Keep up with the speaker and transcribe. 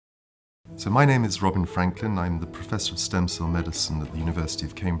So my name is Robin Franklin. I'm the Professor of Stem Cell Medicine at the University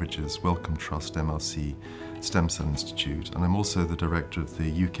of Cambridge's Wellcome Trust MRC Stem Cell Institute, and I'm also the Director of the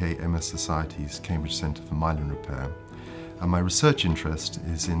UK MS Society's Cambridge Centre for Myelin Repair. And my research interest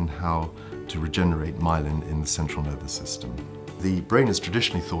is in how to regenerate myelin in the central nervous system. The brain is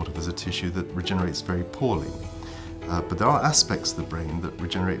traditionally thought of as a tissue that regenerates very poorly. But there are aspects of the brain that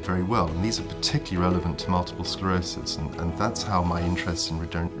regenerate very well, and these are particularly relevant to multiple sclerosis, and that's how my interest in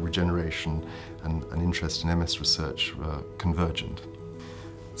regeneration and an interest in MS research were convergent.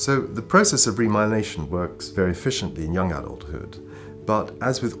 So the process of remyelination works very efficiently in young adulthood, but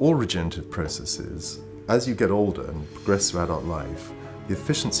as with all regenerative processes, as you get older and progress through adult life, the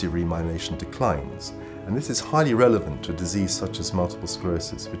efficiency of remyelination declines. And this is highly relevant to a disease such as multiple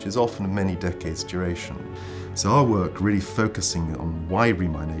sclerosis, which is often of many decades duration. So our work, really focusing on why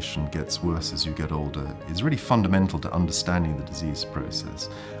remyelination gets worse as you get older, is really fundamental to understanding the disease process,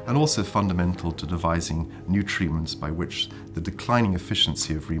 and also fundamental to devising new treatments by which the declining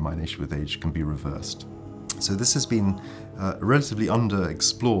efficiency of remyelination with age can be reversed. So this has been a relatively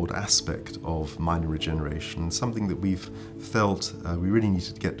underexplored aspect of myelin regeneration, something that we've felt we really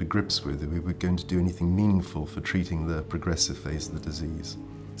needed to get to grips with if we were going to do anything meaningful for treating the progressive phase of the disease.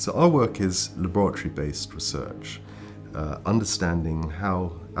 So our work is laboratory-based research, understanding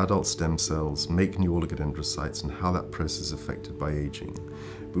how adult stem cells make new oligodendrocytes and how that process is affected by aging.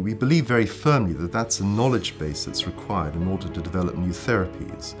 But we believe very firmly that that's a knowledge base that's required in order to develop new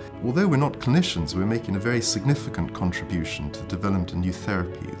therapies. Although we're not clinicians, we're making a very significant contribution to the development of new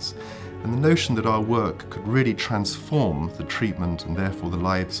therapies. And the notion that our work could really transform the treatment and therefore the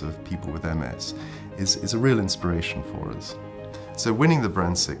lives of people with MS is a real inspiration for us. So winning the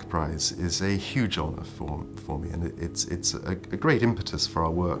Barancik Prize is a huge honour for me, and it's a great impetus for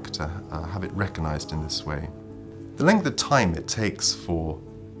our work to have it recognised in this way. The length of time it takes for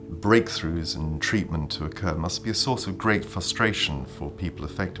breakthroughs and treatment to occur must be a source of great frustration for people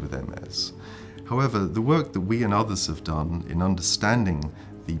affected with MS. However, the work that we and others have done in understanding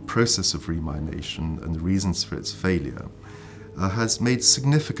the process of remyelination and the reasons for its failure has made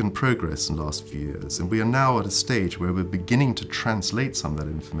significant progress in the last few years, and we are now at a stage where we're beginning to translate some of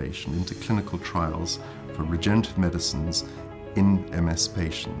that information into clinical trials for regenerative medicines in MS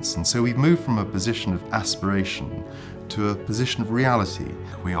patients. And so we've moved from a position of aspiration to a position of reality.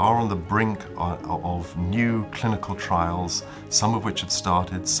 We are on the brink of new clinical trials, some of which have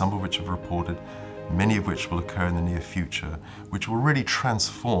started, some of which have reported, many of which will occur in the near future, which will really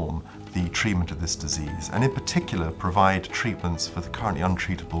transform the treatment of this disease, and in particular provide treatments for the currently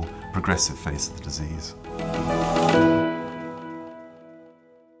untreatable progressive phase of the disease.